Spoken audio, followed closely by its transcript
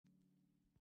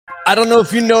I don't know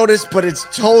if you noticed, but it's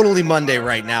totally Monday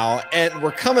right now, and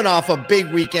we're coming off a big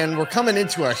weekend. We're coming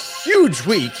into a huge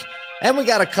week, and we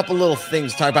got a couple little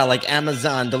things to talk about, like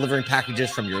Amazon delivering packages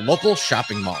from your local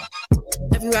shopping mall.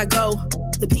 Everywhere I go,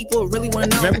 the people really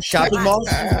want to know. Remember shopping malls?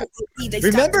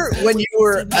 Remember when you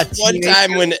were a teenager? One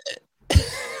time when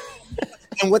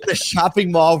and what the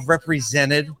shopping mall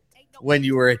represented when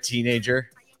you were a teenager?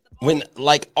 When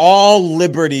like all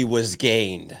liberty was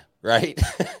gained, right?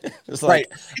 It's like,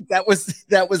 right.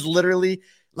 That was literally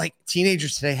like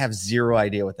teenagers today have zero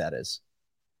idea what that is.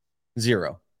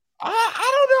 Zero.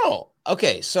 I don't know.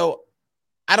 Okay, so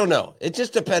I don't know. It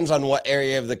just depends on what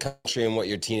area of the country and what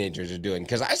your teenagers are doing.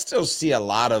 Because I still see a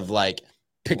lot of like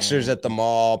pictures at the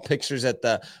mall, pictures at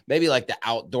the maybe like the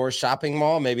outdoor shopping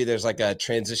mall. Maybe there's like a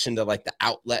transition to like the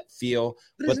outlet feel,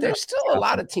 but there's still a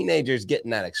lot of teenagers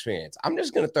getting that experience. I'm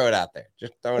just gonna throw it out there.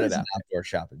 Just throwing it out. Outdoor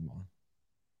shopping mall.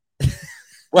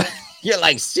 What? You're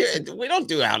like, serious? We don't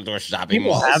do outdoor shopping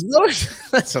malls. Have those?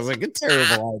 That sounds like a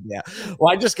terrible idea.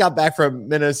 Well, I just got back from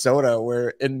Minnesota,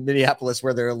 where in Minneapolis,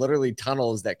 where there are literally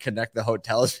tunnels that connect the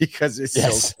hotels because it's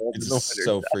so cold. It's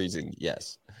so freezing.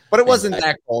 Yes. But it wasn't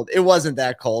that cold. It wasn't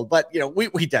that cold. But, you know,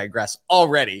 we digress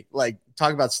already. Like,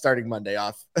 talk about starting Monday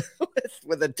off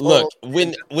with a total.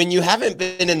 Look, when you haven't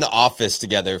been in the office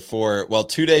together for,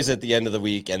 2 days at the end of the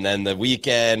week and then the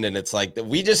weekend, and it's like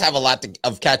we just have a lot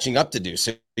of catching up to do.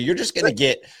 So you're just going to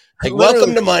get like,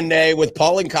 welcome to Monday with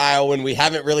Paul and Kyle when we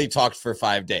haven't really talked for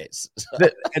 5 days.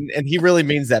 and he really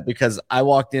means that, because I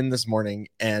walked in this morning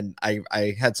and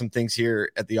I had some things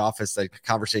here at the office, like a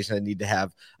conversation I need to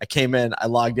have. I came in, I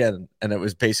logged in, and it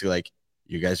was basically like,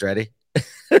 you guys ready?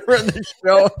 Run the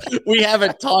show. We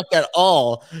haven't talked at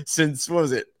all since, what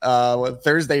was it?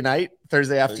 Thursday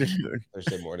afternoon,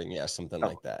 Thursday morning. Yeah. Something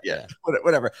like that. Yeah.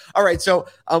 Whatever. All right. So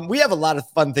we have a lot of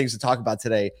fun things to talk about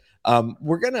today.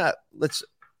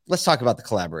 Let's talk about the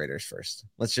collaborators first.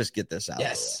 Let's just get this out.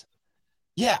 Yes.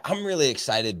 Yeah, I'm really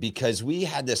excited because we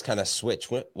had this kind of switch.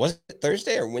 Was it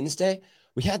Thursday or Wednesday?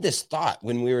 We had this thought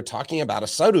when we were talking about a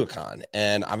VeeCon,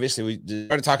 and obviously we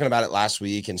started talking about it last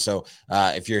week. And so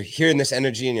if you're hearing this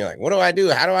energy and you're like, what do I do?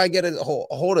 How do I get a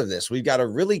hold of this? We've got a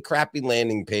really crappy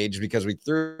landing page because we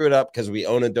threw it up because we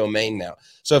own a domain now.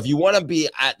 So if you want to be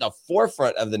at the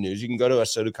forefront of the news, you can go to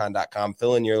VeeCon.com,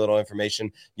 fill in your little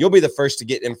information. You'll be the first to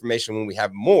get information when we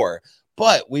have more.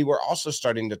 But we were also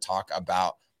starting to talk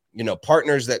about,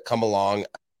 partners that come along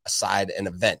aside an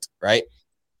event, right?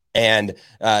 And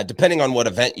depending on what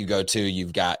event you go to,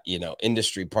 you've got,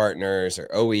 industry partners or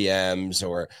OEMs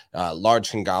or large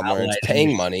conglomerates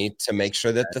paying money to make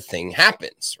sure that the thing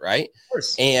happens, right? Of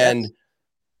course. And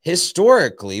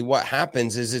historically, what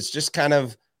happens is it's just kind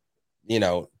of,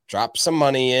 drop some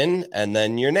money in and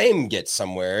then your name gets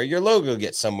somewhere, your logo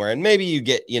gets somewhere, and maybe you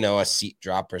get, a seat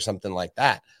drop or something like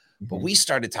that. Mm-hmm. But we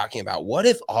started talking about, what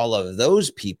if all of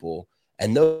those people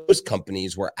and those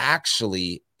companies were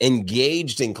actually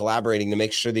engaged in collaborating to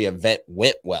make sure the event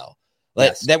went well?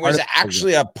 Like there was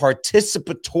actually a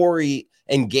participatory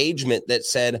engagement that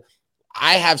said,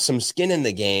 I have some skin in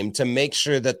the game to make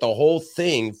sure that the whole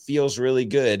thing feels really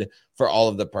good for all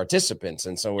of the participants.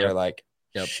 And so we're like,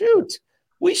 shoot,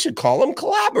 we should call them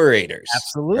collaborators.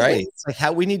 Absolutely. Right? It's like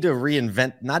how we need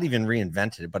to not even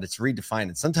reinvent it, but it's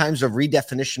redefine it. Sometimes a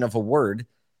redefinition of a word,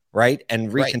 right? And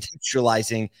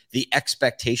recontextualizing the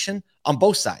expectation on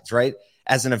both sides, right?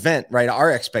 As an event, right?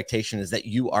 Our expectation is that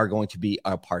you are going to be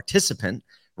a participant,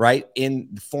 right? In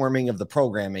the forming of the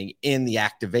programming, in the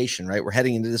activation, right? We're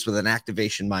heading into this with an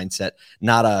activation mindset,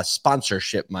 not a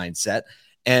sponsorship mindset.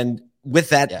 And with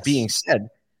that being said,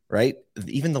 right?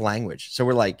 Even the language. So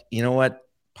we're like, you know what?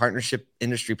 Partnership,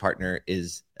 industry partner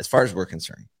is, as far as we're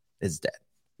concerned, is dead.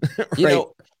 Right?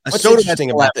 What's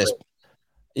interesting about this?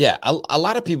 Yeah, a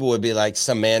lot of people would be like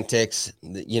semantics,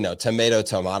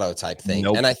 tomato type thing.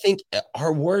 Nope. And I think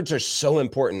our words are so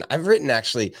important. I've written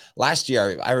actually last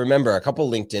year, I remember a couple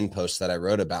LinkedIn posts that I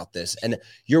wrote about this, and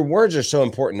your words are so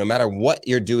important no matter what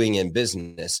you're doing in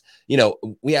business.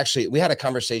 We had a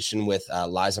conversation with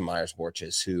Liza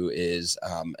Myers-Borges, who is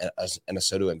an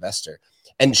Asoto investor.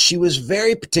 And she was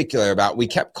very particular about, we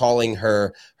kept calling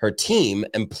her team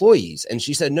employees. And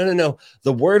she said, no,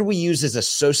 the word we use is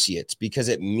associates because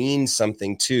it means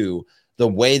something to the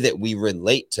way that we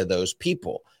relate to those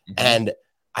people. Mm-hmm. And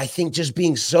I think just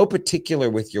being so particular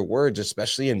with your words,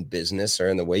 especially in business or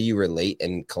in the way you relate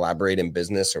and collaborate in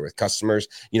business or with customers,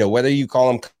 whether you call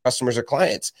them customers or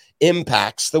clients,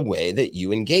 impacts the way that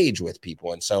you engage with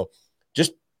people. And so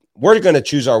we're going to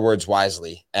choose our words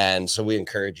wisely. And so we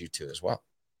encourage you to as well.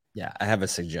 Yeah, I have a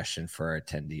suggestion for our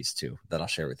attendees too that I'll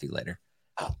share with you later.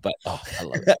 But I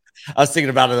love it. I was thinking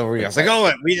about it over here. I was like,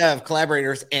 oh, we have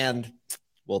collaborators, and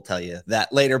we'll tell you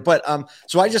that later. But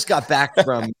so I just got back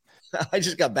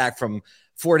from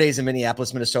 4 days in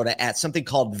Minneapolis, Minnesota at something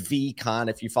called VeeCon.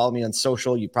 If you follow me on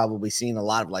social, you've probably seen a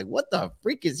lot of like, what the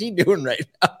freak is he doing right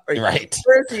now? Right.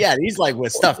 Where's he at? He's like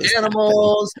with stuffed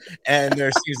animals, and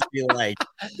there seems to be like,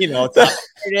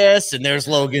 Titus, and there's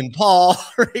Logan Paul.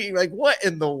 Right? Like, what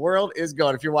in the world is going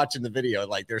on? If you're watching the video,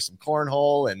 like there's some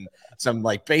cornhole and some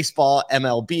like baseball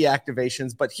MLB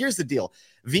activations. But here's the deal.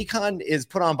 VeeCon is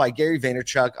put on by Gary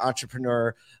Vaynerchuk,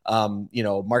 entrepreneur,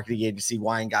 marketing agency,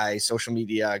 wine guy, social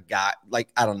media guy. Like,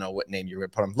 I don't know what name you're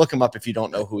going to put him. Look him up if you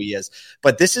don't know who he is.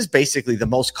 But this is basically the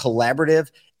most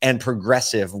collaborative and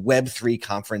progressive Web3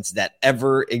 conference that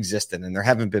ever existed. And there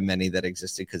haven't been many that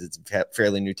existed because it's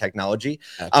fairly new technology.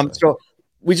 So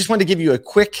we just wanted to give you a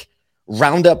quick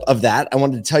roundup of that. I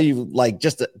wanted to tell you like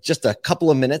just a couple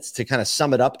of minutes to kind of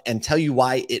sum it up and tell you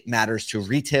why it matters to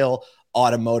retail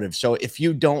automotive. So if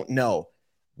you don't know,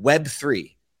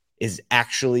 Web3 is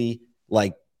actually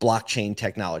like blockchain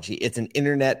technology. It's an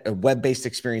internet, a web-based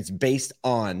experience based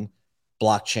on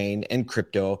blockchain and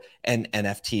crypto and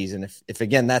NFTs. And if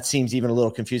again, that seems even a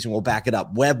little confusing, we'll back it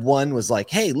up. Web 1 was like,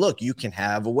 hey, look, you can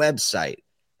have a website,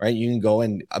 right? You can go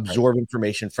and absorb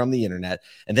information from the internet,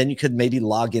 and then you could maybe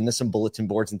log into some bulletin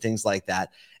boards and things like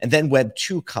that. And then Web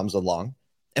 2 comes along,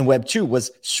 and Web 2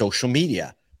 was social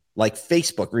media. Like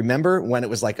Facebook, remember when it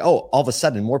was like, oh, all of a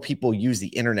sudden more people use the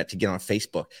internet to get on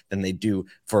Facebook than they do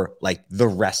for like the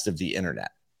rest of the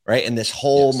internet, right? And this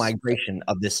whole migration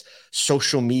of this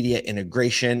social media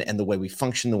integration and the way we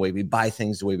function, the way we buy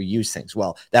things, the way we use things.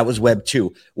 Well, that was Web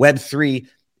 2. Web 3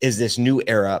 is this new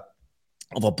era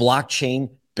of a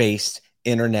blockchain-based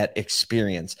internet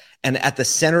experience. And at the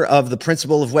center of the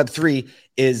principle of Web 3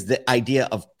 is the idea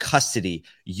of custody.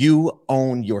 You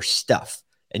own your stuff.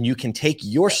 And you can take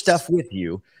your stuff with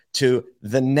you to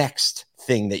the next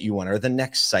thing that you want, or the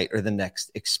next site, or the next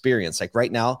experience. Like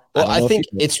right now, well, I think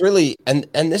it's really, and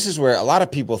this is where a lot of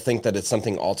people think that it's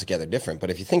something altogether different.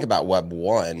 But if you think about Web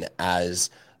 1 as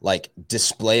like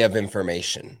display of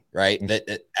information, right?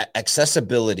 That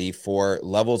accessibility for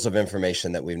levels of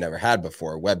information that we've never had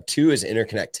before. Web 2 is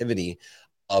interconnectivity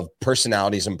of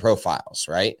personalities and profiles,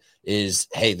 right? Is,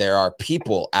 hey, there are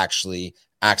people actually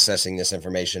accessing this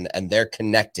information and they're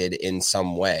connected in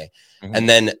some way. Mm-hmm. And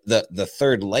then the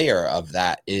third layer of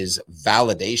that is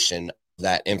validation of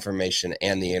that information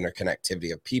and the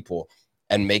interconnectivity of people,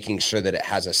 and making sure that it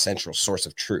has a central source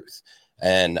of truth.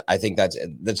 And I think that's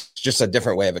just a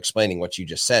different way of explaining what you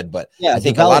just said. But I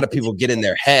think a lot of people get in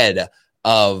their head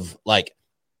of like,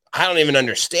 I don't even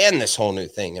understand this whole new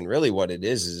thing. And really what it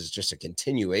is just a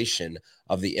continuation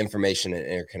of the information and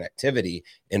interconnectivity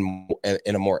in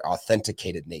a more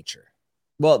authenticated nature.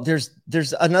 Well, there's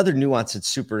another nuance that's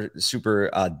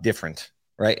super different,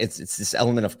 right? It's this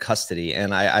element of custody.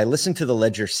 And I listened to the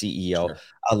Ledger CEO. Sure.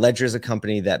 Ledger is a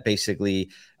company that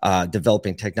basically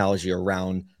developing technology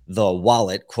around the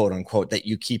wallet, quote unquote, that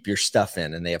you keep your stuff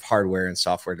in, and they have hardware and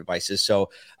software devices. So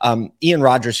Ian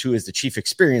Rogers, who is the chief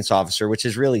experience officer, which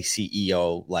is really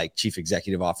CEO, like chief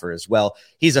executive officer as well.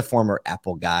 He's a former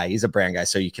Apple guy. He's a brand guy.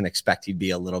 So you can expect he'd be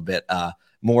a little bit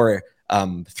more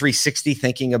 360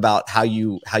 thinking about how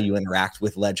you interact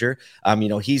with Ledger.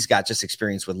 He's got just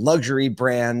experience with luxury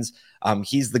brands.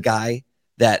 He's the guy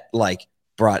that like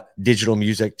brought digital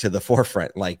music to the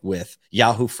forefront, like with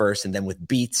Yahoo first, and then with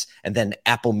Beats, and then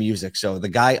Apple Music. So the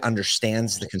guy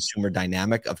understands the consumer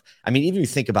dynamic of, even if you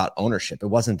think about ownership, it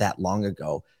wasn't that long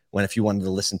ago when if you wanted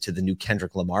to listen to the new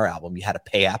Kendrick Lamar album, you had to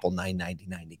pay Apple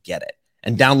 $9.99 to get it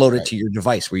and download it to your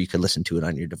device where you could listen to it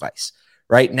on your device.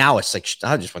 Right now, it's like,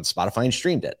 I just went to Spotify and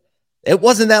streamed it. It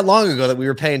wasn't that long ago that we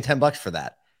were paying $10 for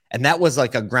that. And that was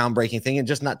like a groundbreaking thing. And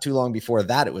just not too long before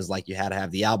that, it was like you had to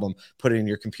have the album, put it in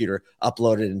your computer,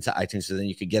 upload it into iTunes, so then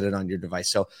you could get it on your device.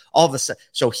 So all of a sudden,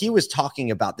 so he was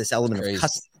talking about this element of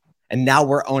custody, and now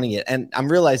we're owning it. And I'm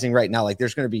realizing right now, like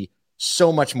there's going to be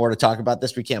so much more to talk about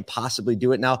this. We can't possibly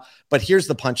do it now. But here's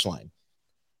the punchline.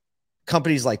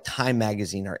 Companies like Time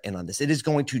Magazine are in on this. It is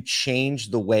going to change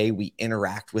the way we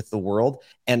interact with the world.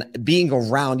 And being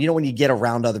around, when you get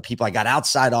around other people, I got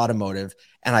outside automotive,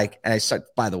 and I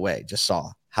by the way, just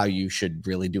saw how you should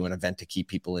really do an event to keep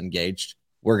people engaged.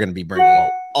 We're going to be bringing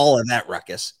all of that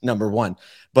ruckus, number one.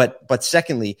 But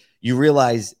secondly, you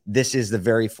realize this is the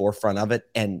very forefront of it,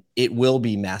 and it will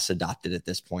be mass adopted at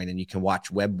this point. And you can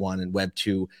watch Web 1 and Web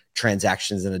 2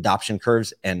 transactions and adoption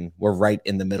curves, and we're right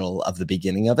in the middle of the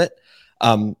beginning of it.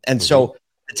 So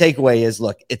the takeaway is,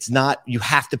 look, it's not, you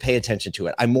have to pay attention to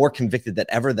it. I'm more convicted than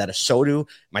ever that a Sodu,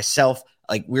 myself,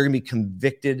 like we're going to be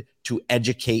convicted to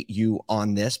educate you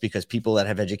on this, because people that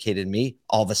have educated me,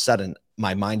 all of a sudden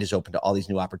my mind is open to all these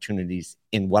new opportunities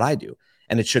in what I do.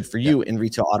 And it should for you in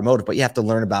retail automotive, but you have to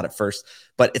learn about it first.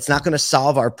 But it's not going to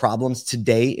solve our problems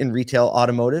today in retail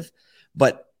automotive.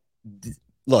 But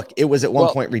look, it was at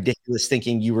one point ridiculous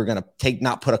thinking you were going to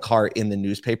not put a car in the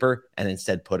newspaper and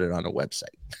instead put it on a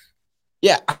website.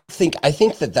 Yeah, I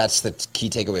think that that's the key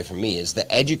takeaway for me is the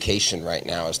education right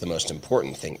now is the most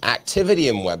important thing. Activity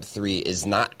in Web3 is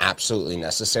not absolutely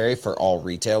necessary for all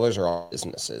retailers or all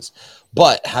businesses,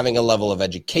 but having a level of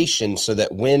education so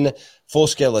that when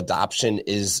full-scale adoption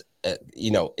is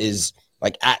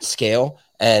like at scale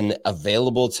and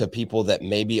available to people that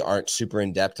maybe aren't super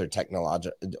in depth or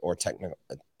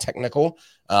technical,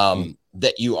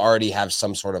 that you already have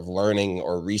some sort of learning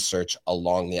or research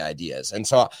along the ideas. And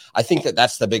so I think that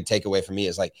that's the big takeaway for me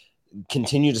is like,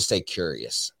 continue to stay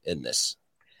curious in this.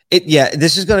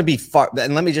 This is going to be far.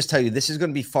 And let me just tell you, this is going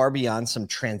to be far beyond some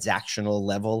transactional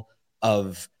level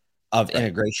of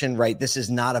integration, right? This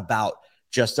is not about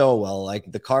just, like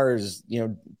the car's,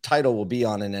 title will be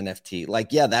on an NFT. Like,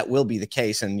 yeah, that will be the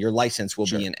case. And your license will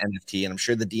be an NFT. And I'm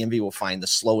sure the DMV will find the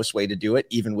slowest way to do it,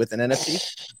 even with an NFT.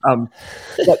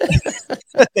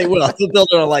 But they will. They'll build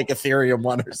it on like Ethereum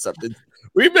one or something.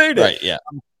 We made it. Right, yeah.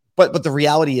 But the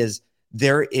reality is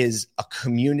there is a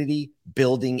community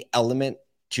building element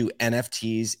to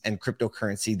NFTs and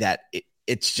cryptocurrency that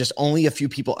it's just only a few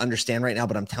people understand right now.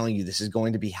 But I'm telling you, this is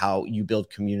going to be how you build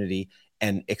community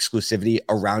and exclusivity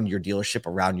around your dealership,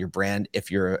 around your brand,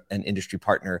 if you're an industry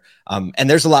partner. And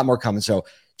there's a lot more coming. So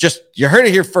just, you heard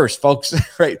it here first, folks,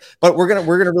 right? But we're going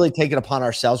to really take it upon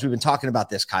ourselves. We've been talking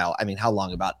about this, Kyle. I mean, how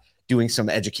long about doing some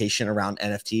education around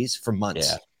NFTs for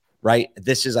months, right?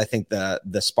 This is, I think,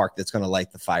 the spark that's going to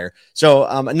light the fire. So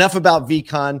enough about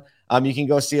VeeCon. You can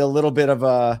go see a little bit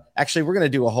of actually, we're going to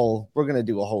do a whole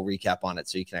recap on it.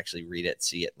 So you can actually read it,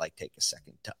 see it, like take a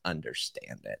second to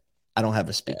understand it. I don't have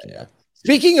a speaking.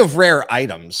 Speaking of rare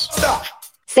items. Stop.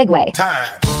 Segue.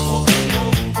 Time.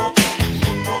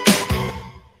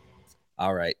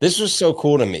 All right. This was so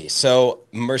cool to me. So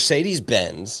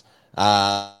Mercedes-Benz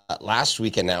last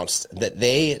week announced that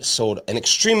they sold an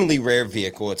extremely rare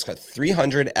vehicle. It's got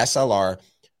 300 SLR.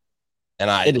 And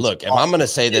if I'm going to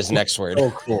say this next word. Oh,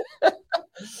 cool.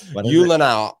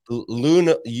 Ulanote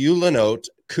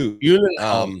Coupe.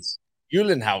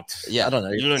 Ulenhout. Yeah. I don't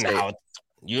know. Ulenhout.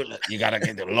 You gotta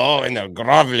get the low and the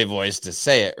gravelly voice to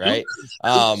say it, right?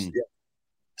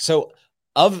 So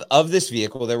of this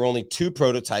vehicle, there were only 2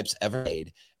 prototypes ever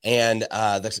made, and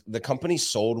the company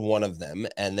sold one of them,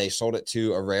 and they sold it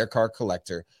to a rare car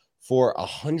collector for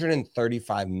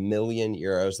 135 million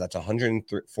euros. That's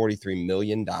 143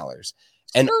 million dollars,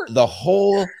 and the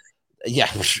whole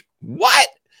what?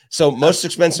 So most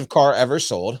expensive car ever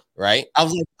sold, right? I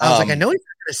was like, I know he's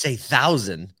not gonna say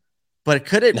 1,000. But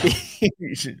could it be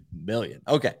million?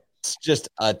 Okay. It's just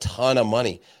a ton of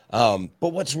money. But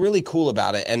what's really cool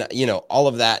about it, and, all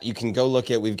of that, you can go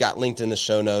look at, we've got linked in the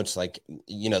show notes, like,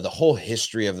 the whole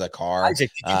history of the car.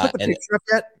 Isaac, did you put the picture up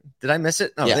yet? Did I miss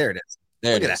it? Oh, yeah. There it is.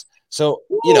 There it is. So,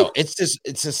 it's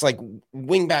this like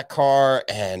wingback car,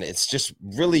 and it's just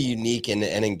really unique and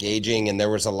engaging. And there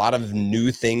was a lot of new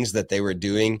things that they were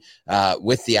doing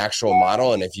with the actual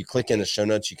model. And if you click in the show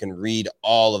notes, you can read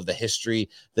all of the history.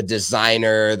 The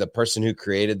designer, the person who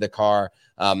created the car,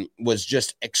 was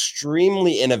just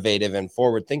extremely innovative and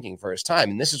forward thinking for his time.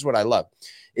 And this is what I love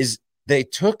is they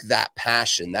took that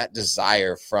passion, that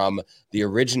desire from the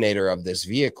originator of this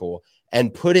vehicle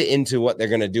and put it into what they're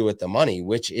going to do with the money,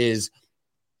 which is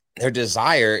their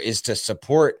desire is to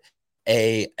support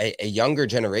a younger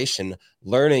generation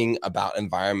learning about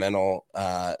environmental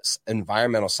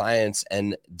science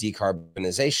and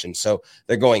decarbonization. So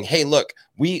they're going, hey, look,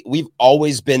 we've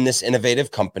always been this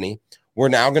innovative company. We're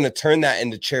now going to turn that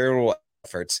into charitable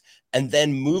efforts and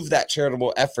then move that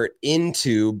charitable effort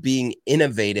into being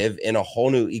innovative in a whole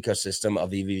new ecosystem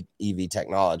of EV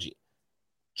technology.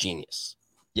 Genius.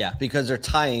 Yeah, because they're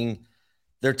tying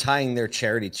their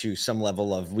charity to some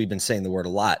level of, we've been saying the word a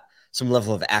lot, some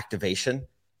level of activation,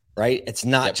 right? It's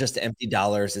not just empty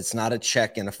dollars. It's not a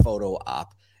check and a photo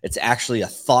op. It's actually a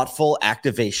thoughtful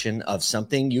activation of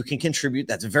something you can contribute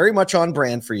that's very much on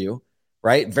brand for you,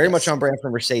 right? Very much on brand for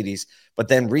Mercedes, but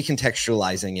then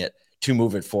recontextualizing it to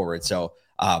move it forward. So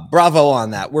bravo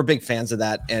on that. We're big fans of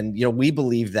that. And, we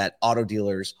believe that auto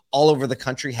dealers all over the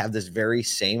country have this very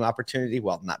same opportunity.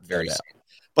 Well, not very same,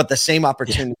 but the same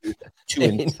opportunity to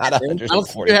not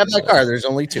 140. You have that car. There's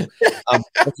only 2.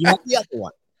 But you have the other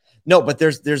one. No, but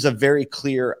there's a very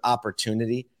clear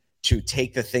opportunity to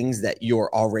take the things that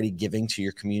you're already giving to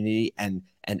your community and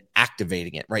and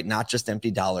activating it, right? Not just empty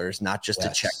dollars, not just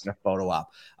a check and a photo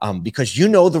op, because you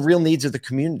know the real needs of the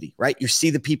community, right? You see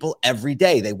the people every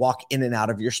day. They walk in and out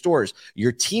of your stores.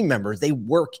 Your team members, they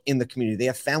work in the community. They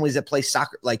have families that play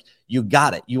soccer. Like, you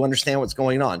got it. You understand what's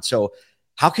going on. So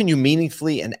how can you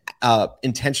meaningfully and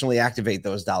intentionally activate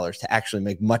those dollars to actually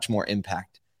make much more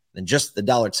impact than just the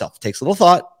dollar itself? It takes a little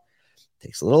thought,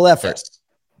 takes a little effort,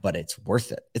 but it's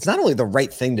worth it. It's not only the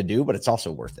right thing to do, but it's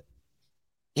also worth it.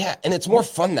 Yeah, and it's more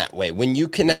fun that way when you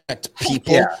connect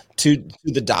people to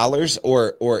the dollars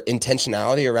or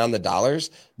intentionality around the dollars.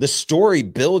 The story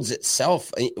builds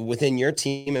itself within your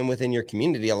team and within your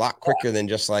community a lot quicker than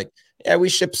just like, yeah, we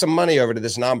ship some money over to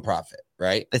this nonprofit,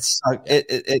 right?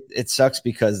 It sucks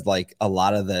because like a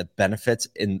lot of the benefits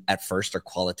at first are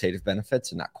qualitative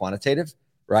benefits and not quantitative.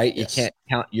 Right. Yes. You can't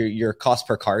count your cost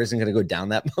per card isn't going to go down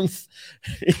that month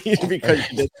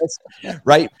because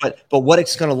right. But what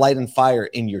it's going to light and fire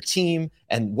in your team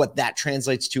and what that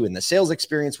translates to in the sales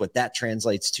experience, what that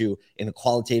translates to in a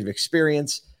qualitative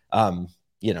experience,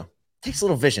 takes a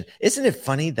little vision. Isn't it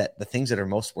funny that the things that are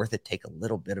most worth it take a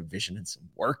little bit of vision and some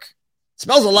work? It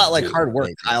smells a lot like hard work,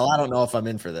 Kyle. I don't know if I'm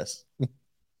in for this.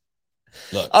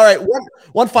 Look, all right.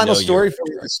 One final story for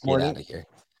you this morning. Out of here.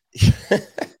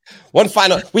 One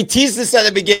final, we teased this at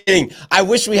the beginning. I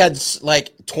wish we had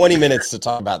like 20 minutes to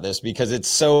talk about this because it's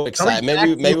so exciting.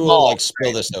 Maybe we'll like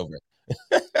spill this over.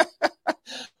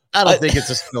 I don't think it's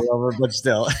a spillover, but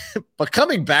still. But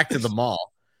coming back to the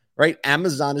mall, right?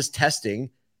 Amazon is testing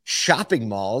shopping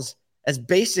malls as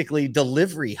basically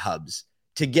delivery hubs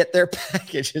to get their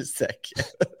packages that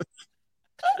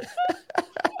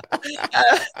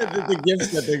the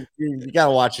gifts that you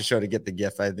gotta watch the show to get the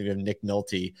gift. I think of Nick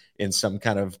Nolte in some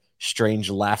kind of strange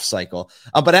laugh cycle.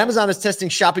 But Amazon is testing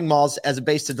shopping malls as a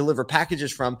base to deliver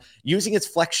packages from using its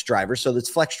flex drivers. So its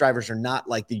flex drivers are not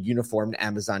like the uniformed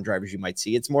Amazon drivers you might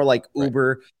see. It's more like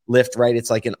Uber, Lyft, right?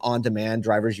 It's like an on-demand.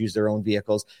 Drivers use their own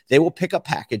vehicles. They will pick up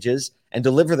packages and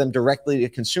deliver them directly to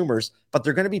consumers, but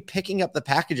they're going to be picking up the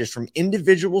packages from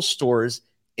individual stores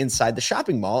inside the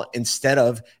shopping mall instead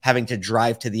of having to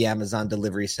drive to the Amazon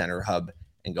delivery center hub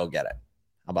and go get it.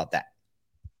 How about that?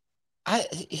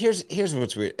 Here's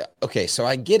what's weird. Okay, so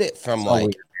I get it from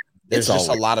like there's just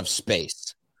a lot of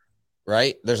space,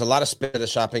 right? There's a lot of space at the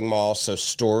shopping mall, so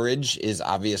storage is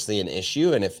obviously an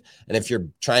issue. And if you're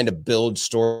trying to build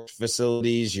storage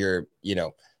facilities,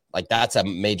 like that's a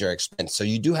major expense. So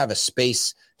you do have a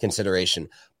space consideration,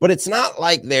 but it's not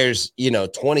like there's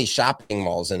 20 shopping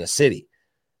malls in a city.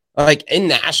 Like in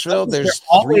Nashville, they're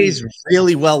always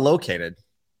really well located.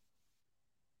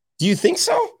 Do you think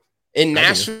so? In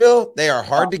Nashville, they are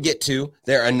hard to get to.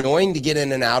 They're annoying to get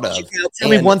in and out of. Tell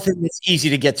me one thing that's easy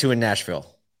to get to in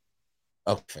Nashville.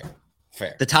 Oh,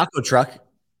 fair. The taco truck.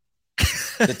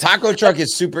 The taco truck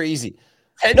is super easy.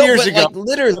 10 years ago, like,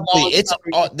 literally, it's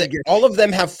all of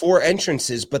them have 4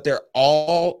 entrances, but they're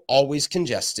all always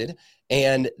congested.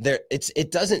 And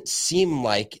it doesn't seem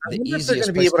like the easiest. They're going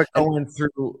to be able to go in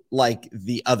through like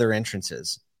the other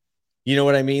entrances. You know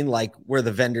what I mean? Like where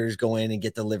the vendors go in and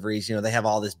get deliveries. They have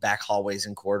all this back hallways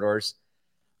and corridors.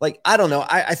 Like, I don't know.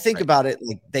 I think about it.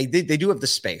 Like they do have the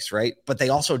space, right? But they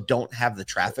also don't have the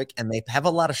traffic, and they have a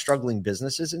lot of struggling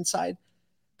businesses inside.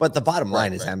 But the bottom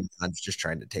line is Amazon's just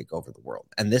trying to take over the world.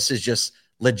 And this is just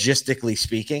logistically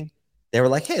speaking. They were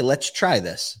like, hey, let's try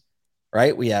this.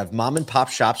 Right? We have mom and pop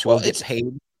shops who will get paid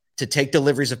to take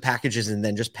deliveries of packages and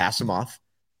then just pass them off,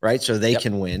 right? So they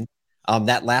can win.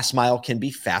 That last mile can be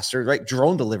faster, right?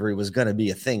 Drone delivery was going to be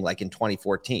a thing like in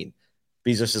 2014.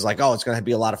 Bezos is like, oh, it's going to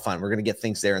be a lot of fun. We're going to get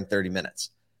things there in 30 minutes.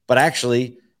 But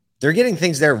actually, they're getting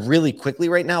things there really quickly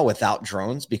right now without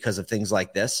drones because of things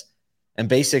like this. And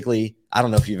basically, I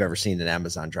don't know if you've ever seen an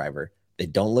Amazon driver. They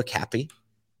don't look happy.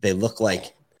 They look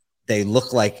like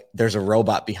there's a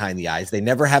robot behind the eyes. They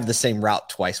never have the same route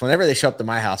twice. Whenever they show up to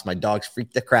my house, my dogs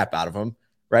freak the crap out of them,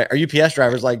 right? Our UPS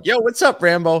driver's like, yo, what's up,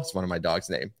 Rambo? It's one of my dog's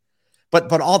name.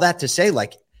 But all that to say,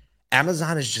 like,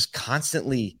 Amazon is just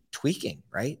constantly tweaking,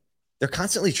 right? They're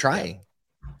constantly trying.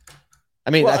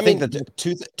 I think that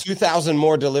 2,000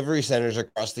 more delivery centers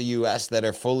across the U.S. that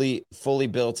are fully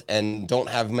built and don't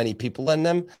have many people in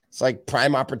them. It's like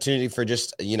prime opportunity for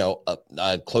just,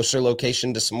 a closer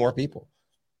location to some more people.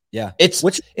 Yeah. It's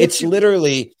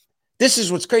literally, this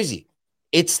is what's crazy.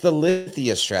 It's the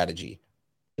Lithia strategy.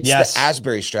 It's the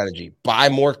Asbury strategy. Buy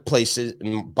more places,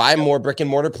 buy more brick and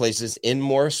mortar places in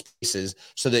more spaces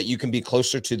so that you can be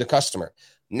closer to the customer.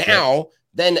 Now,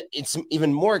 then it's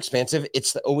even more expansive.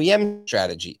 It's the OEM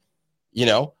strategy.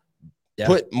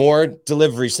 Put more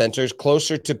delivery centers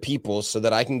closer to people so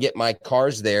that I can get my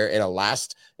cars there in a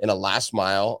last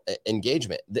mile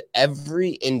engagement.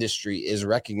 Every industry is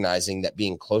recognizing that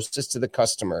being closest to the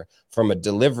customer from a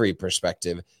delivery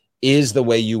perspective is the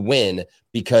way you win,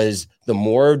 because the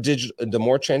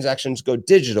more transactions go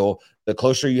digital, the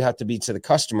closer you have to be to the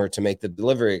customer to make the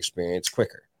delivery experience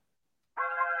quicker.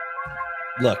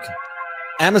 Look,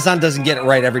 Amazon doesn't get it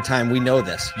right every time. We know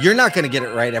this. You're not going to get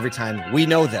it right every time. We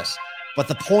know this. But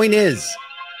the point is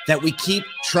that we keep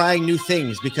trying new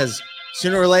things, because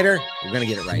sooner or later, we're going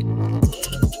to get it right.